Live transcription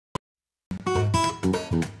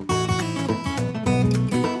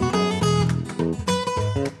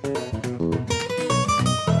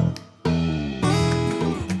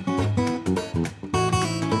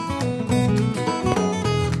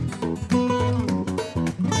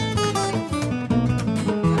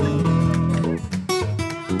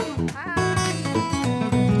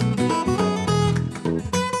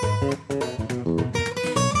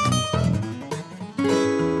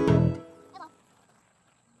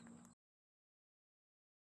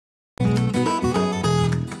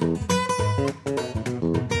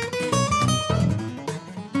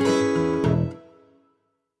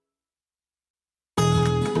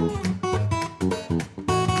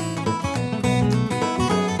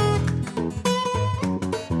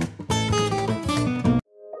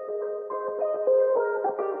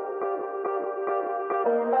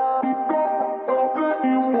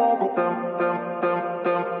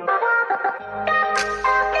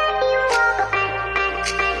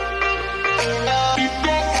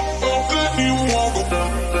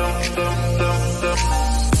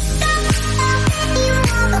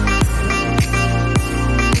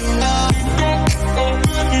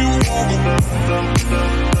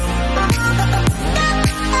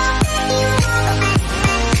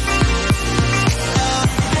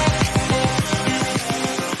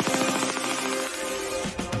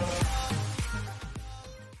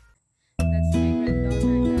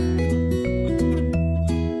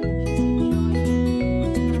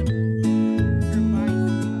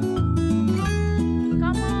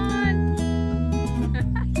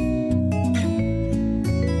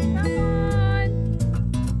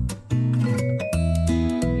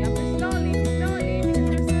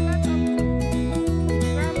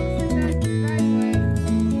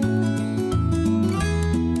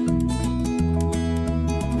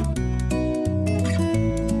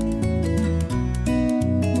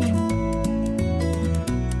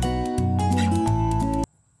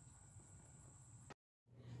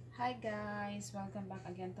Hi guys, welcome back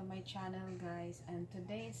again to my channel guys, and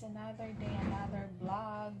today is another day, another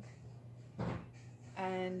vlog.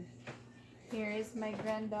 And here is my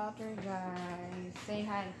granddaughter guys. Say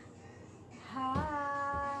hi.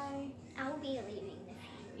 Hi. I'll be leaving this.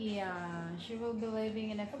 Yeah, she will be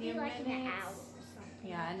leaving in a few like minutes. an hour or something.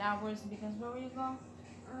 Yeah, an hour because where will you go?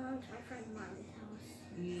 To my friend Marley's house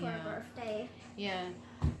for Yeah. her birthday. Yeah,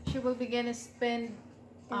 she will be gonna spend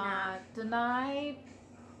tonight.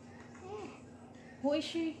 Who is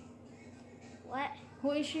she? What?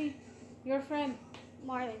 Who is she? Your friend?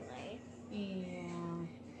 Marley Lay. Yeah.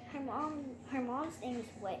 Her mom's name is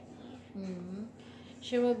Whitney.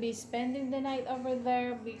 She will be spending the night over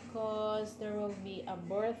there because there will be a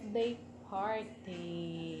birthday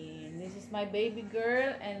party. This is my baby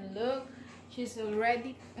girl, and look, she's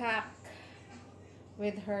already packed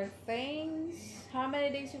with her things. How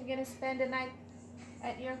many days you gonna spend the night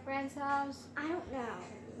at your friend's house? I don't know.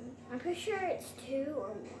 I'm pretty sure it's 2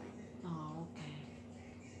 or 1. Oh,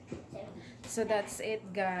 okay. So that's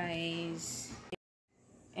it, guys.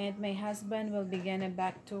 And my husband will be gonna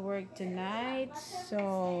back to work tonight,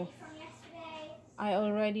 so I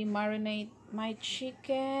already marinate my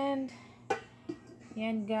chicken.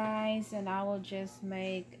 Yan guys, and I will just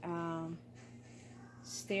make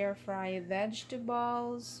stir fry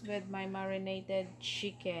vegetables with my marinated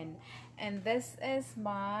chicken. And this is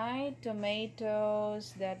my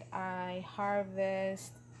tomatoes that I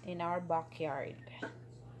harvest in our backyard.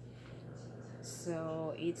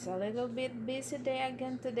 So it's a little bit busy day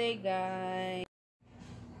again today guys.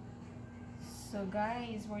 So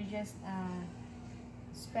guys, we're just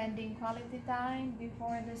spending quality time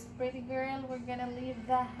before this pretty girl. We're gonna leave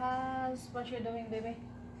the house. What you doing, baby?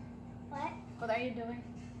 What are you doing?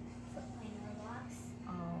 Playing Roblox.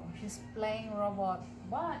 Oh, she's playing robot.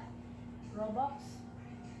 What? Roblox?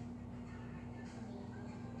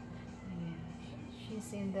 Yeah,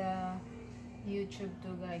 she's in the YouTube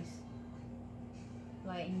too, guys.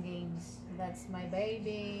 Playing games. That's my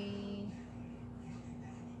baby.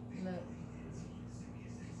 Look.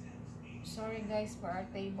 Sorry guys for our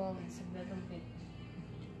table. It's a little bit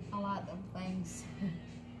a lot of things.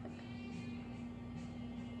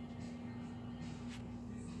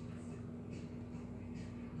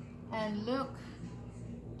 And look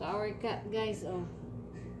to our cat guys. Oh,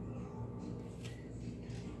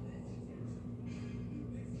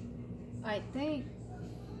 I think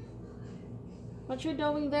what you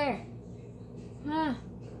doing there, huh?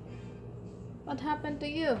 What happened to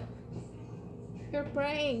you? You're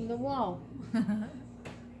praying the wall.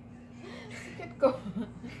 Go.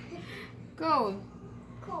 Go.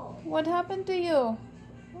 Cool. What happened to you?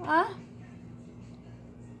 Huh?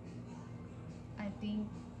 I think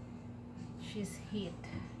she's hit.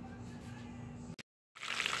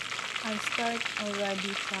 I start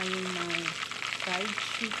already frying my fried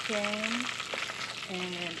chicken,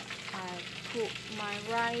 and I cook my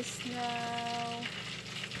rice now.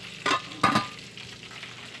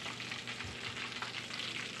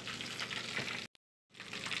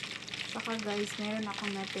 Saka guys, meron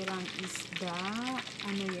akong natirang isda.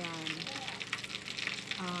 Ano yan?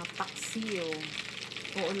 Paksiw.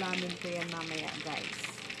 Uulamin ko yan mamaya guys.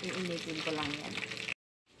 Iinitin ko lang yan.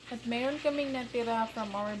 At meron kaming natira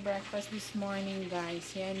from our breakfast this morning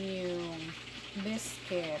guys. Yan yung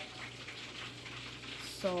biscuit.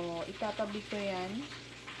 So, itatabi ko yan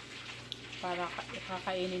para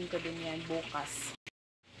kakainin ko din yan bukas.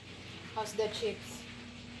 How's the chips?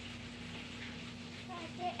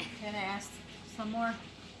 Can I ask some more?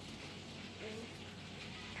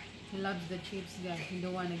 He loves the chips guys. He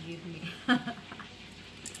don't wanna give me.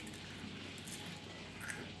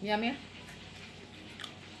 Yummy?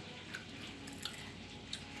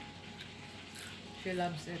 She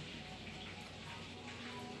loves it.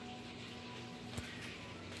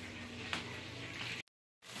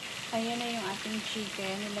 Ayan na yung ating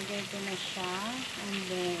chicken. Nilagay ko na siya. And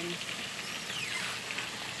then,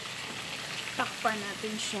 takpan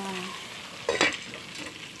natin siya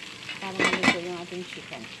para maluto yung ating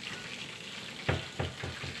chicken.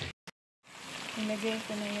 Nilagay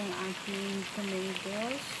ko na yung ating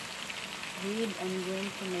tomatoes, red and green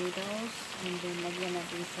tomatoes, and then lagyan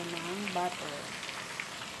natin siya ng butter.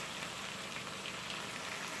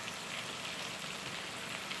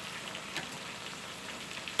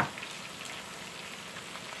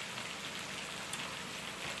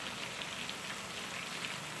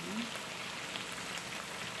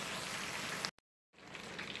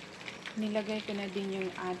 Nilagay ko na din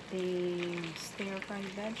yung ating stir-fried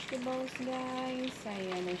vegetables, guys.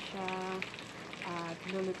 Ayan na siya. At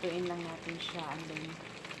lulutuin lang natin siya. And then,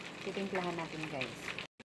 titimplahan natin, guys.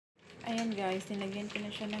 Ayan guys, nilagyan ko na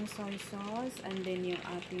siya ng soy sauce and then yung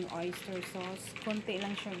ating oyster sauce. Konti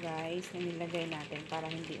lang siya guys na nilagay natin para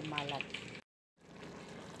hindi umalat.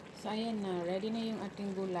 So ayan na, ready na yung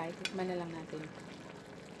ating gulay. Tikman na lang natin.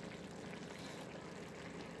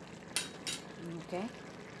 Okay?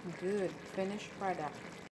 Good. Finished product.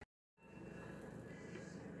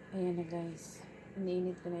 Ayan na guys.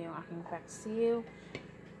 Iniinit ko na yung aking paksiw.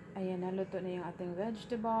 Ayan, naluto na yung ating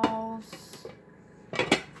vegetables.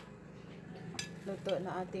 Luto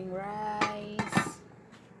na ating rice.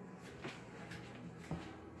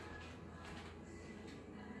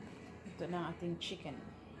 Luto na ang ating chicken.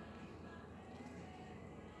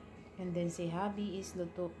 And then si hubby is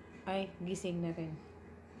luto. Ay, gising na rin.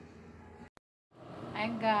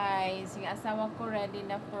 Ayan guys, yung asawa ko ready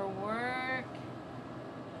na for work.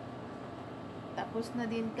 Tapos na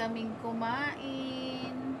din kaming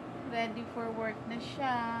kumain. Ready for work na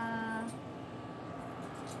siya.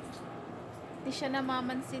 Hindi siya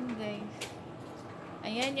namamansin guys.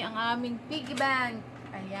 Ayan yung aming piggy bank.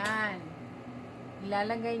 Ayan.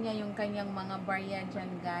 Ilalagay niya yung kanyang mga barya dyan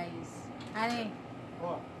guys. Honey.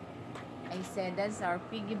 What? I said that's our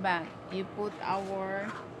piggy bank. You put our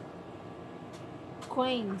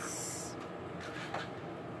coins.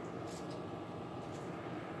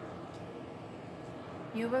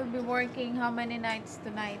 You will be working how many nights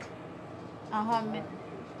tonight? How many?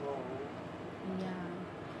 Yeah.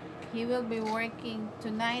 He will be working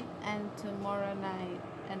tonight and tomorrow night.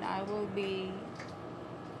 And I will be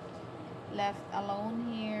left alone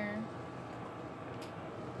here.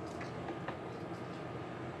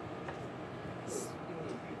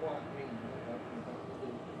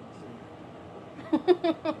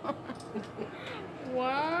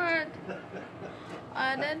 What?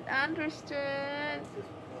 I didn't understand.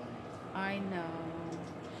 I know.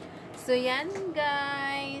 So yan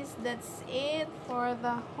guys, that's it for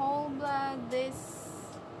the whole vlog this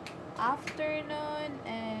afternoon,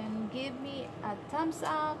 and give me a thumbs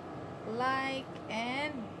up, like,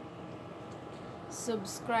 and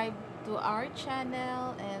subscribe to our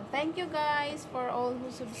channel. And thank you guys for all who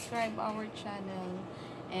subscribe our channel.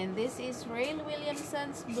 And this is Rail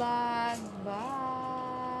Williamson's vlog.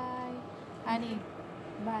 Bye. Honey,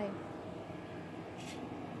 bye.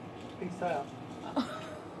 Peace out.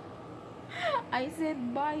 I said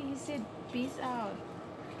bye. He said peace out.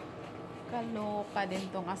 Kaloka din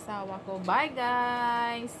tong asawa ko. Bye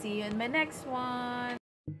guys. See you in my next one.